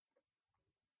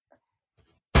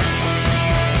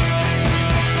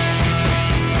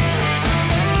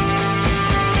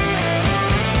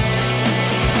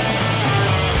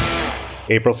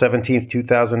April 17th,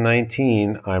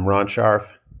 2019. I'm Ron Scharf.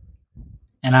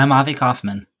 And I'm Avi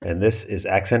Kaufman. And this is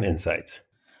Accent Insights.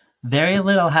 Very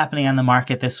little happening on the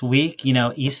market this week.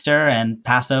 Easter and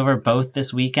Passover both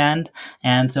this weekend.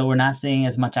 And so we're not seeing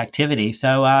as much activity.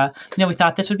 So, we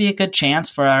thought this would be a good chance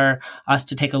for us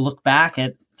to take a look back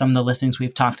at some of the listings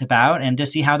we've talked about and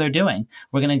just see how they're doing.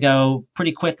 We're going to go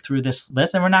pretty quick through this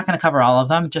list, and we're not going to cover all of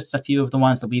them, just a few of the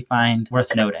ones that we find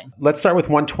worth noting. Let's start with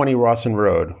 120 Rawson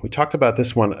Road. We talked about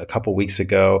this one a couple weeks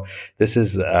ago. This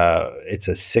is it's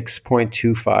a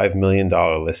 $6.25 million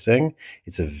listing.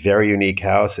 It's a very unique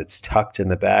house. It's tucked in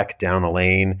the back down a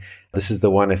lane. This is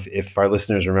the one, if our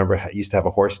listeners remember, used to have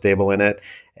a horse stable in it,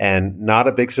 and not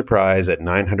a big surprise at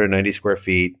 990 square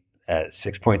feet at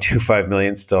 $6.25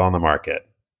 million, still on the market.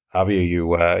 Avi, are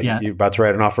you about to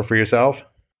write an offer for yourself?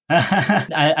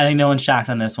 I think no one's shocked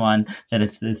on this one that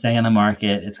it's staying on the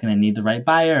market. It's going to need the right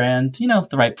buyer and, the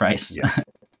right price. Yes.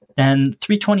 Then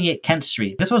 328 Kent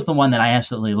Street. This was the one that I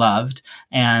absolutely loved.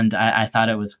 And I thought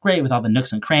it was great with all the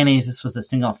nooks and crannies. This was the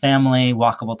single family,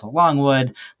 walkable to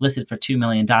Longwood, listed for $2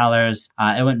 million.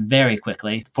 It went very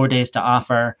quickly, 4 days to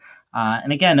offer.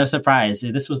 And again, no surprise.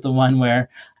 This was the one where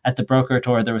at the broker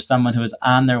tour, there was someone who was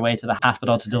on their way to the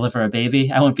hospital to deliver a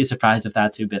baby. I wouldn't be surprised if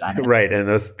that's who bid on it. Right. And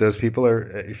those people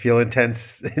feel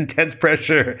intense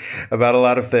pressure about a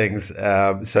lot of things.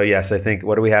 So yes, I think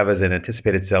what do we have as an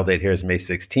anticipated sale date here is May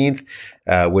 16th.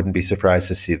 Wouldn't be surprised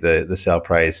to see the sale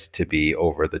price to be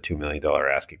over the $2 million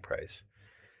asking price.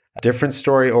 Different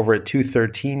story over at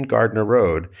 213 Gardner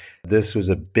Road. This was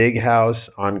a big house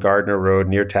on Gardner Road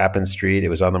near Tappan Street. It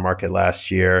was on the market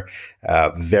last year.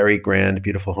 Very grand,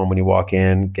 beautiful home when you walk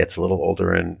in. Gets a little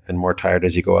older and more tired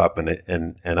as you go up.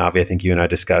 And Avi, I think you and I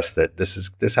discussed that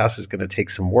this house is going to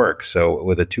take some work. So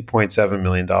with a $2.7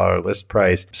 million list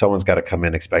price, someone's got to come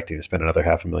in expecting to spend another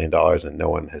 $500,000, and no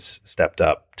one has stepped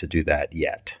up to do that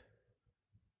yet.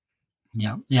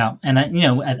 Yeah. And,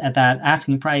 at that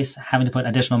asking price, having to put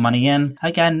additional money in,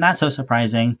 again, not so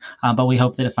surprising, but we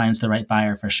hope that it finds the right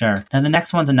buyer for sure. And the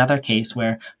next one's another case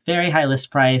where very high list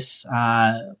price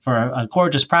for a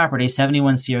gorgeous property,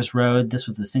 71 Sears Road. This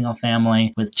was a single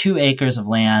family with 2 acres of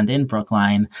land in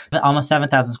Brookline, almost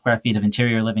 7,000 square feet of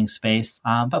interior living space,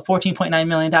 but $14.9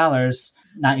 million.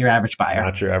 Not your average buyer.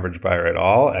 Not your average buyer at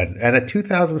all. And a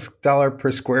 $2,000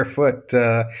 per square foot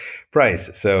price.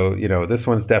 So, this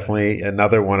one's definitely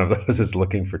another one of those that's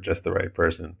looking for just the right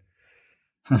person.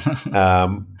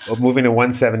 Moving to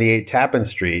 178 Tappan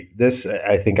Street. This,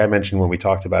 I think I mentioned when we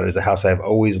talked about it, is a house I've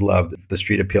always loved. The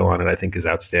street appeal on it, I think, is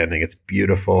outstanding. It's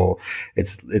beautiful.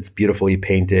 It's beautifully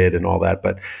painted and all that,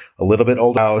 but a little bit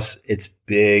old house. It's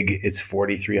big. It's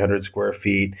 4,300 square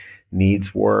feet.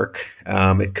 Needs work.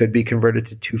 It could be converted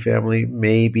to 2-family,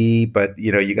 maybe, but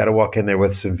you got to walk in there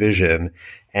with some vision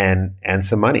and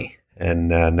some money. And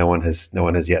no one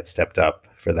has yet stepped up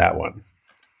for that one.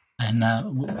 And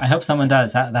I hope someone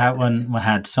does. That one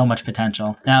had so much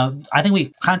potential. Now, I think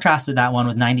we contrasted that one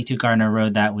with 92 Gardner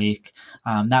Road that week.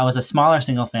 That was a smaller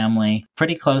single family,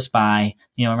 pretty close by,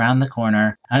 around the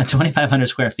corner, 2,500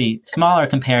 square feet, smaller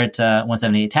compared to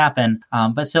 178 Tappan,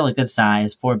 but still a good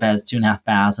size, 4 beds, 2.5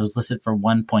 baths. It was listed for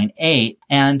 1.8.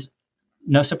 And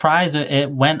no surprise,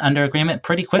 it went under agreement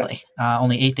pretty quickly.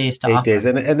 Only 8 days to offer. 8 days.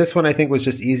 And this one, I think, was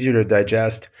just easier to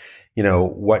digest.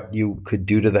 What you could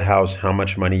do to the house, how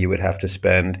much money you would have to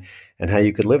spend, and how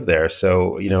you could live there.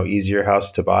 So, easier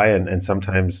house to buy. And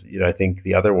sometimes, I think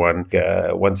the other one,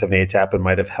 178 Tappan,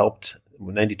 might have helped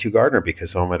 92 Gardner,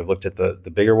 because someone might have looked at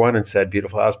the bigger one and said,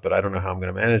 beautiful house, but I don't know how I'm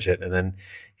going to manage it. And then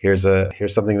here's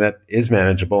something that is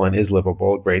manageable and is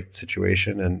livable, great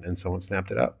situation, and someone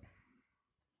snapped it up.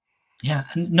 Yeah,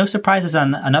 no surprises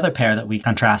on another pair that we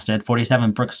contrasted,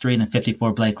 47 Brook Street and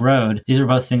 54 Blake Road. These were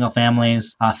both single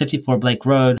families. 54 Blake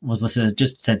Road was listed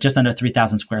just under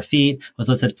 3,000 square feet, was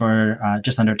listed for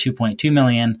just under $2.2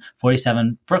 million.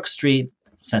 47 Brook Street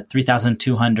said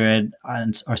 3,200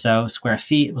 or so square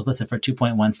feet, was listed for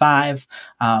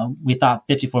 2.15. We thought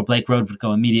 54 Blake Road would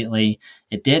go immediately.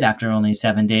 It did after only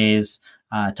 7 days.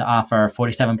 To offer.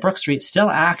 47 Brook Street, still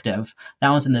active.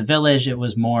 That one's in the Village. It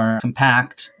was more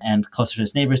compact and closer to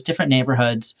its neighbors, different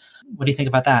neighborhoods. What do you think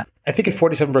about that? I think if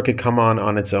 47 Brook had come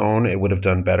on its own, it would have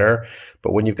done better.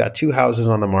 But when you've got 2 houses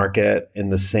on the market in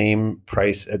the same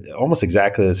price, almost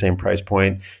exactly the same price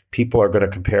point, people are going to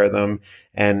compare them.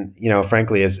 And,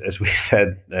 frankly, as we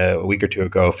said a week or two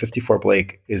ago, 54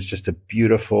 Blake is just a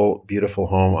beautiful, beautiful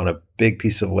home on a big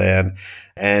piece of land.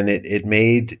 And it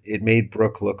made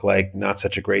Brook look like not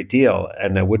such a great deal.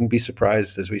 And I wouldn't be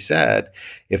surprised, as we said,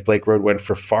 if Blake Road went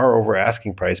for far over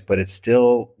asking price, but it's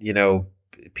still,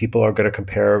 people are going to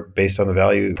compare based on the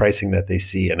value pricing that they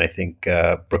see. And I think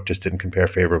Brook just didn't compare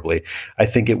favorably. I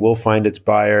think it will find its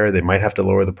buyer. They might have to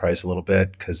lower the price a little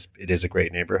bit because it is a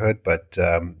great neighborhood. But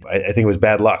I think it was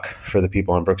bad luck for the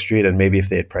people on Brook Street. And maybe if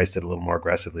they had priced it a little more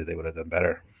aggressively, they would have done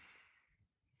better.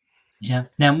 Yeah.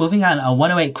 Now, moving on,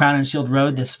 108 Crown and Shield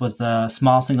Road. This was the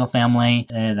small single family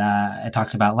that I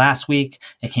talked about last week.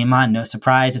 It came on, no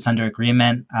surprise. It's under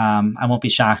agreement. I won't be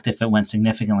shocked if it went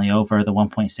significantly over the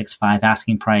 1.65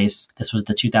 asking price. This was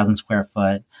the 2,000 square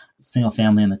foot single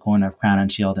family in the corner of Crown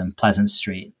and Shield and Pleasant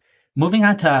Street. Moving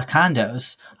on to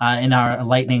condos in our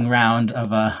lightning round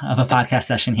of a podcast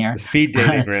session here. The speed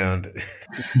dating round.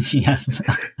 Yes.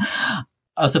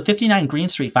 So 59 Green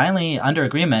Street, finally under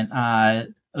agreement.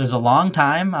 It was a long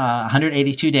time,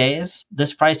 182 days.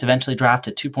 This price eventually dropped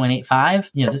to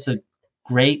 2.85. This is a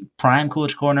great prime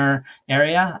Coolidge Corner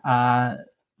area.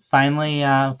 Finally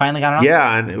got it on.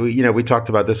 Yeah, and we talked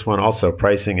about this one also.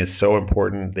 Pricing is so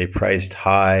important. They priced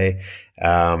high.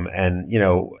 And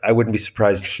I wouldn't be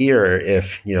surprised here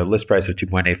if, list price of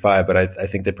 2.85, but I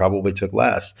think they probably took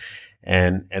less.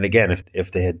 And again,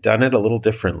 if they had done it a little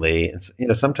differently,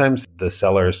 sometimes the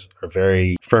sellers are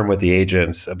very firm with the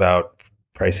agents about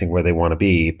pricing where they want to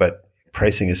be, but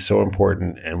pricing is so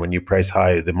important. And when you price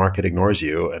high, the market ignores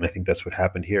you. And I think that's what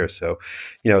happened here. So,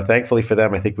 thankfully for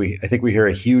them, I think we hear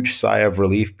a huge sigh of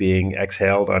relief being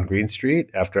exhaled on Green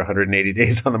Street after 180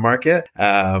 days on the market.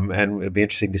 And it'd be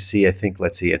interesting to see,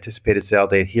 let's see, anticipated sale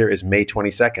date here is May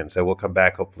 22nd. So we'll come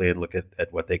back hopefully and look at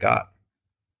what they got.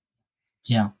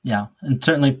 Yeah. And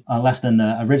certainly less than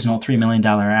the original $3 million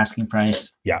asking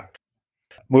price. Yeah.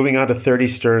 Moving on to 30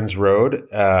 Stearns Road.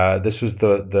 This was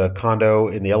the condo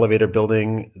in the elevator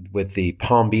building with the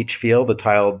Palm Beach feel, the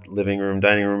tiled living room,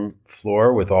 dining room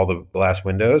floor with all the glass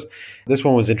windows. This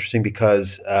one was interesting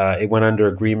because it went under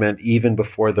agreement even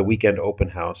before the weekend open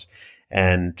house.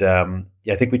 And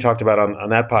I think we talked about on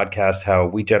that podcast how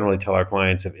we generally tell our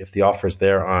clients if the offer's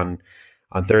there on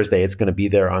Thursday, it's going to be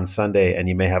there on Sunday, and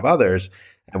you may have others.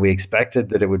 And we expected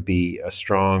that it would be a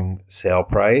strong sale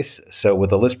price. So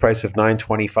with a list price of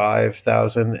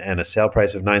 $925,000 and a sale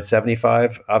price of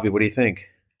 $975,000, Avi, what do you think?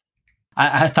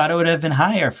 I thought it would have been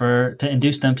higher to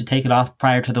induce them to take it off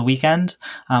prior to the weekend.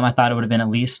 I thought it would have been at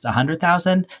least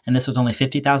 $100,000, and this was only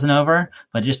 $50,000 over.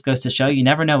 But it just goes to show you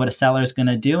never know what a seller is going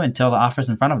to do until the offer's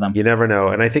in front of them. You never know.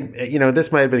 And I think,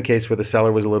 this might have been a case where the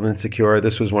seller was a little insecure.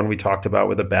 This was one we talked about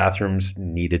where the bathrooms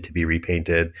needed to be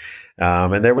repainted.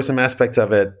 And there were some aspects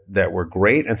of it that were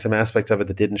great and some aspects of it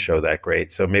that didn't show that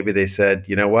great. So maybe they said,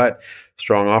 you know what,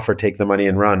 strong offer, take the money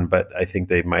and run. But I think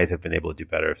they might have been able to do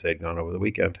better if they'd gone over the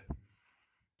weekend.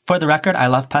 For the record, I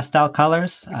love pastel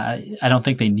colors. I don't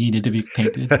think they needed to be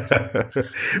painted.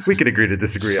 We could agree to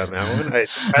disagree on that one.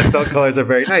 Pastel colors are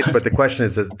very nice, but the question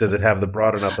is, does it have the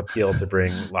broad enough appeal to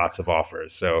bring lots of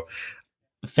offers? So,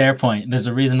 fair point. There's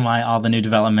a reason why all the new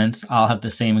developments all have the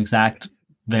same exact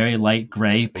very light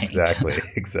gray paint.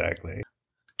 Exactly.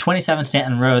 27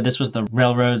 Stanton Road. This was the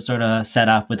railroad sort of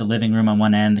setup with the living room on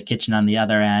one end, the kitchen on the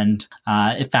other end.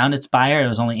 It found its buyer. It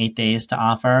was only 8 days to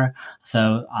offer.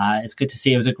 So it's good to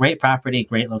see. It was a great property,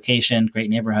 great location, great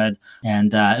neighborhood.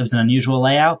 And it was an unusual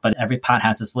layout, but every pot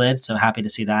has its lid. So happy to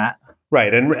see that.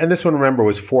 Right. And this one, remember,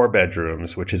 was 4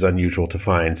 bedrooms, which is unusual to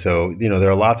find. So,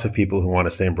 there are lots of people who want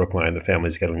to stay in Brookline. The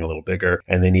family's getting a little bigger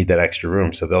and they need that extra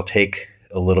room. So they'll take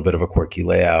a little bit of a quirky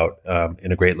layout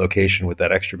in a great location with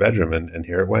that extra bedroom. And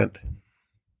here it went.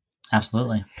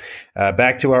 Absolutely.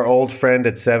 Back to our old friend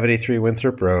at 73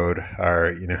 Winthrop Road.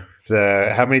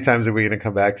 How many times are we going to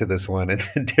come back to this one in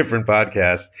different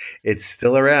podcasts? It's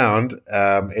still around.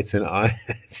 It's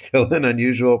still an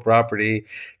unusual property.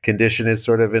 Condition is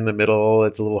sort of in the middle.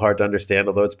 It's a little hard to understand,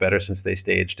 although it's better since they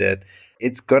staged it.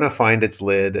 It's going to find its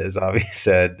lid, as Avi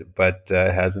said, but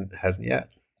hasn't yet.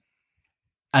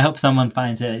 I hope someone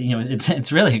finds it. It's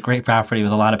really a great property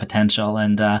with a lot of potential.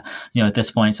 And, at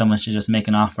this point, someone should just make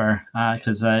an offer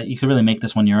because you could really make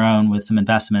this one your own with some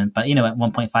investment. But, at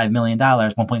 $1.5 million,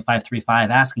 1.535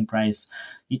 asking price,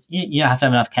 you have to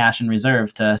have enough cash in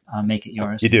reserve to make it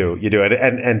yours. You do.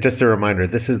 And just a reminder,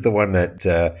 this is the one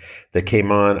that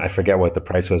came on. I forget what the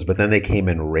price was, but then they came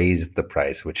and raised the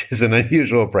price, which is an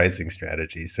unusual pricing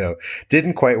strategy. So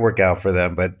didn't quite work out for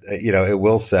them, but it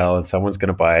will sell and someone's going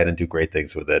to buy it and do great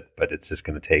things with it. But it's just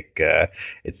going to take,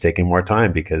 it's taking more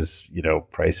time because,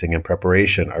 pricing and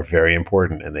preparation are very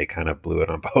important and they kind of blew it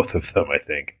on both of them, I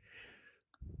think.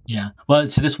 Yeah. Well,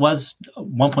 so this was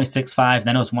 1.65,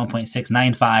 then it was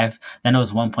 1.695, then it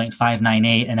was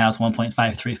 1.598, and now it's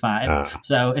 1.535.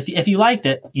 So if you liked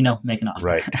it, make an offer.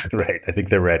 Right. I think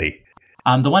they're ready.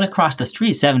 The one across the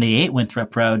street, 78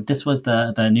 Winthrop Road, this was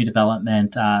the new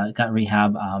development, got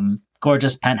rehab,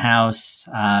 gorgeous penthouse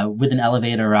with an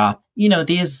elevator up.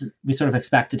 These we sort of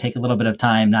expect to take a little bit of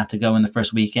time, not to go in the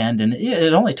first weekend. And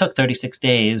it only took 36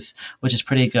 days, which is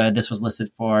pretty good. This was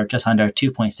listed for just under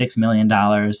 $2.6 million.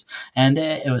 And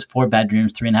it was 4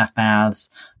 bedrooms, 3.5 baths,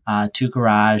 2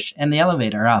 garage, and the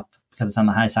elevator up, because it's on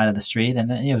the high side of the street.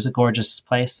 And it was a gorgeous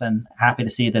place, and happy to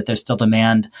see that there's still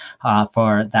demand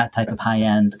for that type of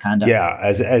high-end condo. Yeah,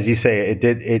 as you say,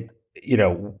 it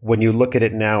when you look at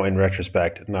it now in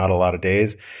retrospect, not a lot of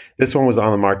days. This one was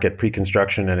on the market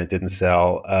pre-construction and it didn't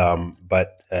sell.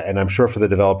 But I'm sure for the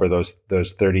developer,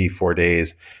 those 34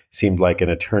 days seemed like an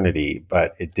eternity,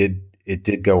 but it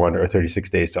did go under, or 36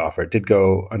 days to offer. It did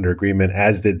go under agreement,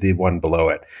 as did the one below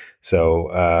it.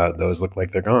 So those look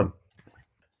like they're gone.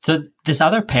 So this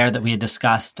other pair that we had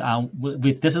discussed,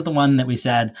 this is the one that we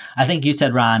said, I think you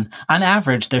said, Ron, on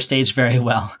average, they're staged very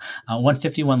well.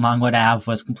 151 Longwood Ave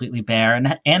was completely bare, and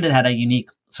it had a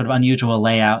unique, sort of unusual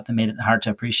layout that made it hard to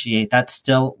appreciate. That's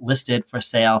still listed for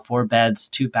sale, 4 beds,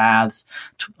 2 baths,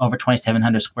 over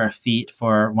 2,700 square feet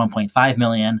for $1.5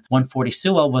 million. 140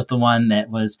 Sewell was the one that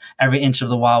was every inch of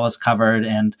the wall was covered,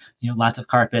 and lots of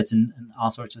carpets and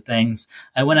all sorts of things.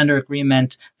 I went under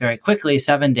agreement very quickly,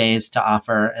 7 days to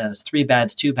offer. It was 3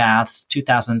 beds, 2 baths,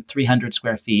 2,300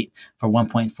 square feet for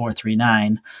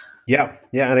 $1.439. Yeah.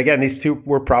 And again, these two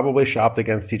were probably shopped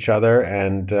against each other,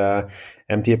 and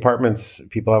empty apartments,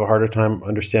 people have a harder time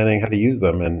understanding how to use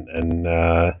them, and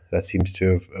that seems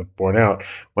to have borne out.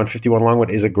 151 Longwood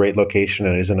is a great location,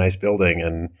 and it is a nice building,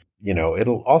 and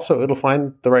it'll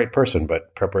find the right person,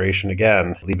 but preparation,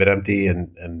 again, leave it empty,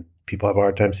 and people have a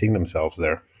hard time seeing themselves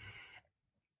there.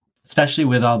 Especially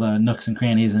with all the nooks and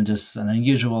crannies and just an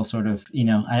unusual sort of,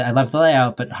 I love the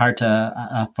layout, but hard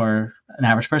to for an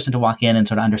average person to walk in and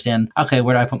sort of understand, okay,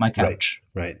 where do I put my couch?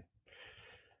 Right.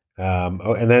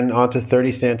 And then on to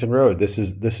 30 Stanton Road. This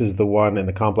is the one in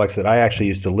the complex that I actually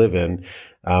used to live in.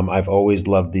 I've always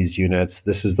loved these units.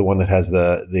 This is the one that has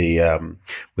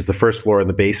was the first floor in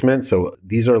the basement. So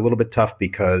these are a little bit tough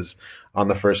because on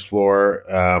the first floor,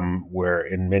 where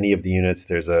in many of the units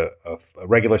there's a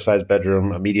regular sized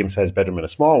bedroom, a medium sized bedroom, and a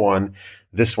small one.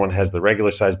 This one has the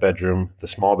regular sized bedroom, the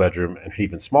small bedroom, and an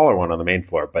even smaller one on the main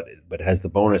floor. But it has the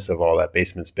bonus of all that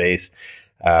basement space.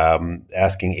 Asking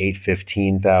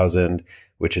 $815,000,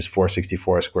 which is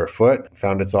 $464 a square foot.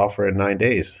 Found its offer in 9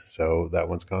 days, so that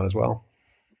one's gone as well.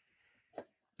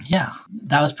 Yeah,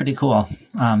 that was pretty cool.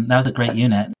 That was a great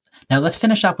unit. Now let's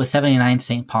finish up with 79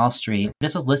 St. Paul Street.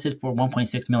 This is listed for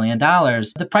 $1.6 million.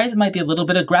 The price might be a little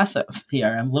bit aggressive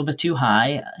here, a little bit too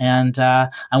high. And I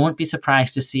wouldn't be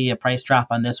surprised to see a price drop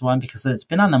on this one because it's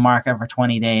been on the market for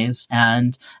 20 days.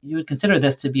 And you would consider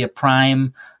this to be a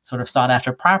prime sort of sought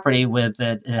after property with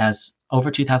it. It has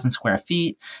over 2,000 square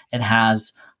feet. It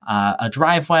has a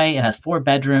driveway. It has 4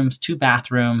 bedrooms, 2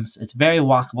 bathrooms. It's very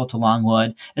walkable to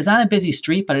Longwood. It's not a busy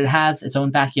street, but it has its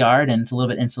own backyard and it's a little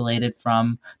bit insulated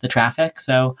from the traffic.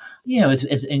 So,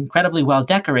 it's incredibly well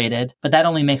decorated, but that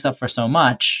only makes up for so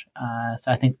much.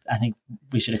 So I think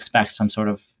we should expect some sort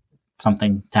of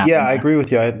something to happen. Yeah, I agree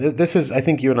with you. I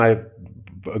think you and I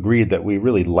agreed that we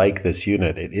really like this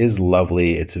unit. It is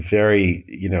lovely. It's very,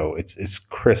 it's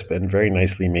crisp and very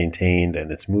nicely maintained,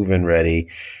 and it's move-in ready.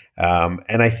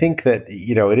 And I think that,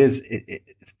 it is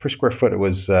per square foot, it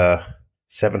was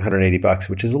 $780,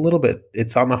 which is a little bit,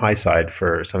 it's on the high side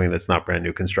for something that's not brand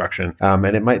new construction.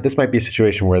 And this might be a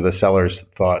situation where the sellers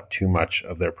thought too much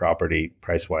of their property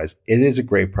price wise. It is a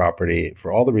great property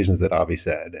for all the reasons that Avi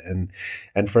said.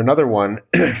 And for another one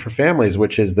for families,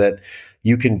 which is that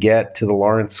you can get to the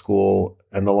Lawrence School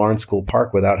and the Lawrence School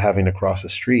Park without having to cross a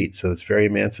street. So it's very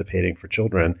emancipating for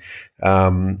children.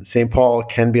 St. Paul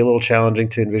can be a little challenging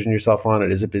to envision yourself on.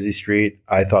 It is a busy street.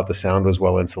 I thought the sound was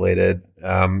well insulated.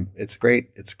 It's great.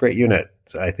 It's a great unit.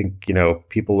 So I think,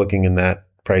 people looking in that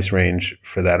price range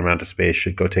for that amount of space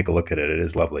should go take a look at it. It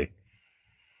is lovely.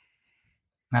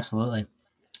 Absolutely.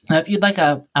 Now, if you'd like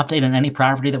an update on any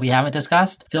property that we haven't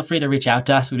discussed, feel free to reach out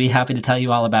to us. We'd be happy to tell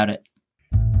you all about it.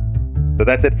 So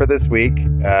that's it for this week.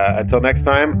 Until next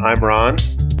time, I'm Ron.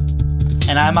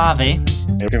 And I'm Avi.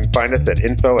 And you can find us at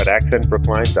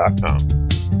info@accentbrookline.com.